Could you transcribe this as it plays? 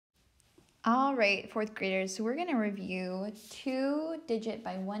All right, fourth graders, so we're going to review 2-digit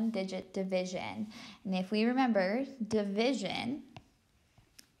by 1-digit division. And if we remember, division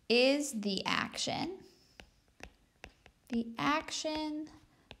is the action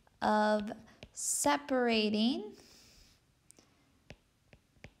of separating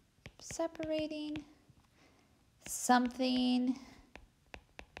something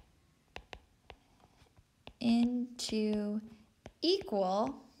into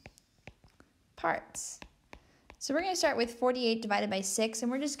equal parts. So we're going to start with 48 divided by 6,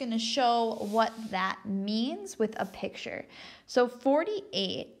 and we're just going to show what that means with a picture. So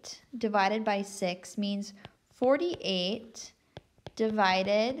 48 divided by 6 means 48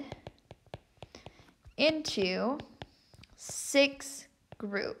 divided into 6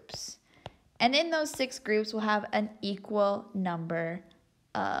 groups. And in those 6 groups, we'll have an equal number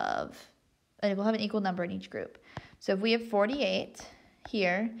in each group. So if we have 48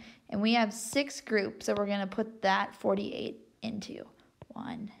 here, and we have 6 groups that we're going to put that 48 into.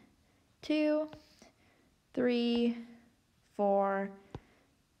 1, 2, 3, 4,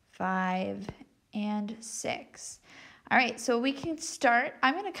 5, and 6. All right, so we can start.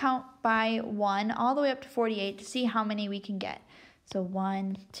 I'm going to count by 1 all the way up to 48 to see how many we can get. So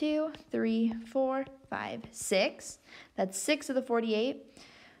 1, 2, 3, 4, 5, 6. That's 6 of the 48.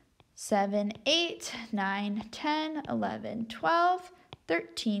 7, 8, 9, 10, 11, 12,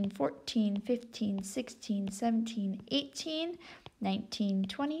 13, 14, 15, 16, 17, 18, 19,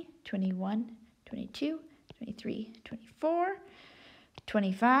 20, 21, 22, 23, 24,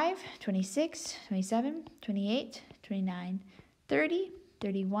 25, 26, 27, 28, 29, 30,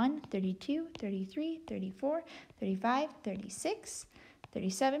 31, 32, 33, 34, 35, 36,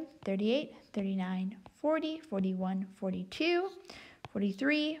 37, 38, 39, 40, 41, 42,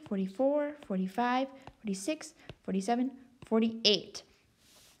 43, 44, 45, 46, 47, 48.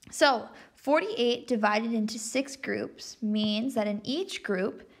 So 48 divided into 6 groups means that in each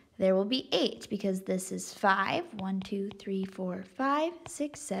group there will be 8 because this is 5. 1, 2, 3, 4, 5,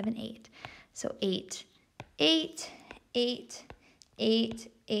 6, 7, 8. So 8, 8, 8,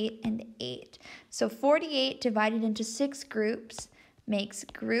 8, 8, and 8. So 48 divided into 6 groups makes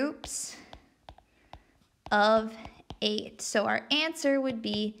groups of 8. So our answer would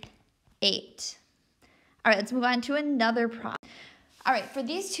be 8. All right, let's move on to another problem. All right, for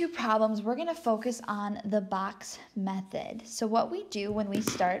these 2 problems, we're going to focus on the box method. So what we do when we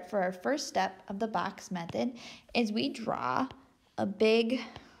start for our first step of the box method is we draw a big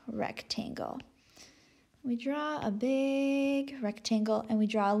rectangle. We draw a big rectangle and we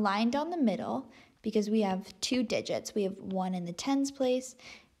draw a line down the middle because we have 2 digits. We have 1 in the tens place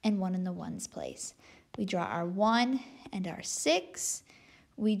and 1 in the ones place. We draw our 1 and our 6.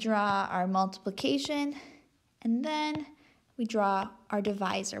 We draw our multiplication, and then we draw our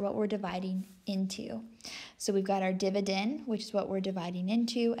divisor, what we're dividing into. So we've got our dividend, which is what we're dividing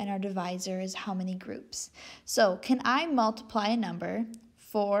into, and our divisor is how many groups. So can I multiply a number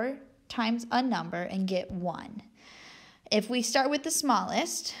 4 times a number and get 1? If we start with the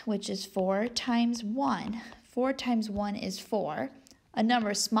smallest, which is 4 times 1, 4 times 1 is 4. A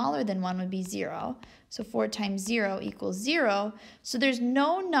number smaller than 1 would be 0. So 4 times 0 equals 0. So there's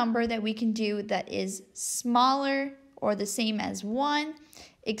no number that we can do that is smaller or the same as 1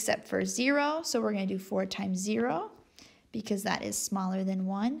 except for 0. So we're going to do 4 times 0 because that is smaller than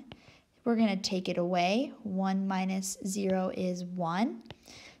 1. We're going to take it away. 1 minus 0 is 1.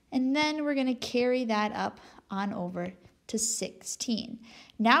 And then we're going to carry that up on over to 16.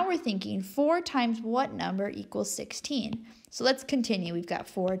 Now we're thinking 4 times what number equals 16? So let's continue. We've got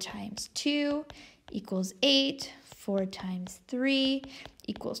 4 times 2 equals 8. 4 times 3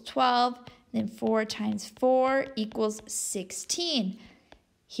 equals 12. Then 4 times 4 equals 16.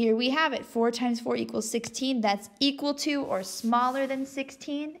 Here we have it. 4 times 4 equals 16. That's equal to or smaller than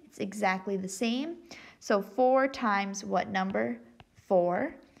 16. It's exactly the same. So 4 times what number?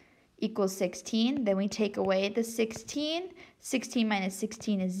 4 equals 16. Then we take away the 16. 16 minus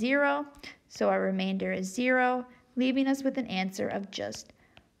 16 is 0. So our remainder is 0, leaving us with an answer of just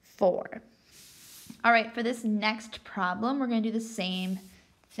 4. All right, for this next problem, we're going to do the same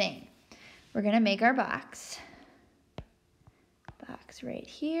thing. We're going to make our box. Box right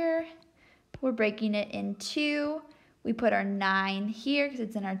here. We're breaking it in 2. We put our 9 here because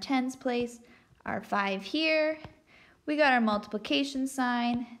it's in our tens place. Our 5 here. We got our multiplication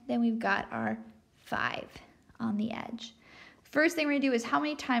sign. Then we've got our 5 on the edge. First thing we're going to do is how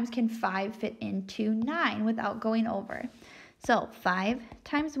many times can 5 fit into 9 without going over? So 5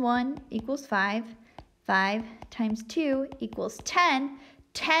 times 1 equals 5. 5 times 2 equals 10.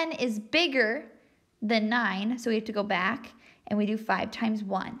 10 is bigger than 9, so we have to go back and we do 5 times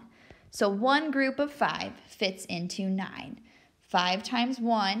 1. So one group of 5 fits into 9. 5 times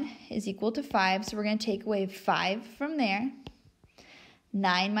 1 is equal to 5, so we're going to take away 5 from there.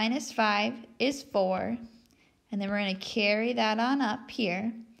 9 minus 5 is 4, and then we're going to carry that on up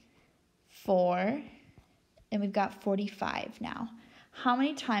here. 4, and we've got 45 now. How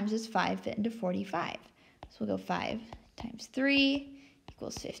many times does 5 fit into 45? So we'll go 5 times 3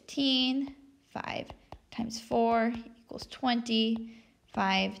 equals 15. 5 times 4 equals 20.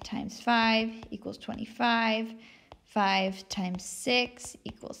 5 times 5 equals 25. 5 times 6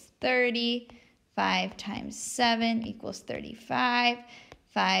 equals 30. 5 times 7 equals 35.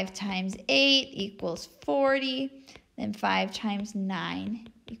 5 times 8 equals 40. Then 5 times 9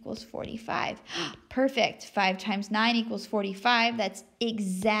 equals 45. Perfect. 5 times 9 equals 45. That's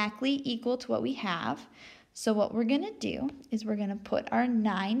exactly equal to what we have. So what we're going to do is we're going to put our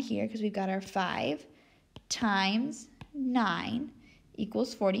 9 here because we've got our 5 times 9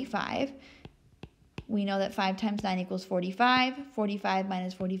 equals 45. We know that 5 times 9 equals 45. 45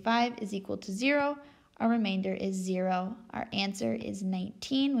 minus 45 is equal to 0. Our remainder is 0. Our answer is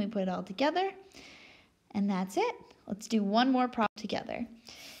 19. We put it all together, and that's it. Let's do one more problem together.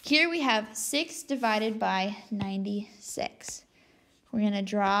 Here we have 6 divided by 96. We're going to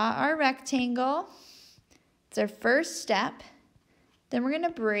draw our rectangle. It's our first step. Then we're going to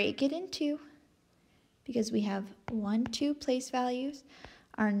break it in 2 because we have 1, 2 place values.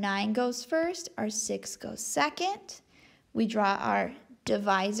 Our 9 goes first, our 6 goes second. We draw our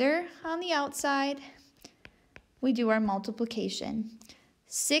divisor on the outside. We do our multiplication.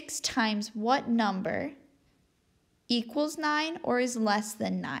 6 times what number equals 9 or is less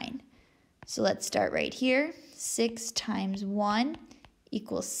than 9? So let's start right here. 6 times 1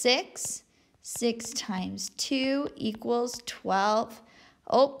 equals 6. 6 times 2 equals 12.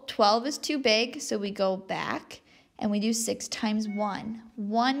 Oh, 12 is too big, so we go back and we do 6 times 1.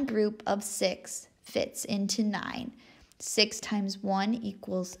 One group of 6 fits into 9. 6 times 1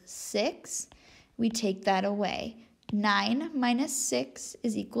 equals 6. We take that away. 9 minus 6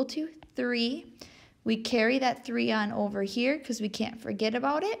 is equal to 3. We carry that 3 on over here because we can't forget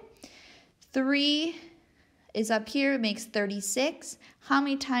about it. 3 is up here, it makes 36. How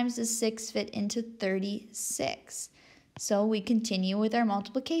many times does 6 fit into 36? So we continue with our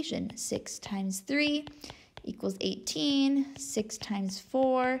multiplication. 6 times 3 equals 18. 6 times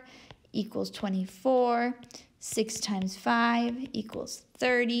 4 equals 24. 6 times 5 equals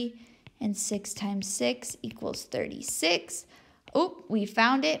 30. And 6 times 6 equals 36. Oh, we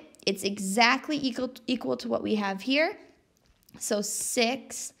found it. It's exactly equal to what we have here. So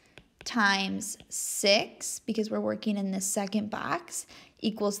 6 times 6, because we're working in this second box,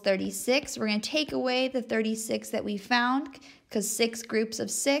 equals 36. We're going to take away the 36 that we found because 6 groups of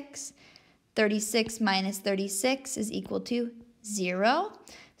 6. 36 minus 36 is equal to 0.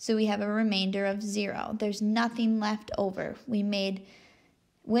 So we have a remainder of 0. There's nothing left over.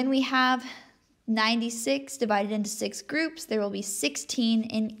 When we have 96 divided into 6 groups, there will be 16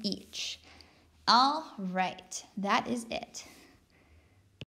 in each. All right, that is it.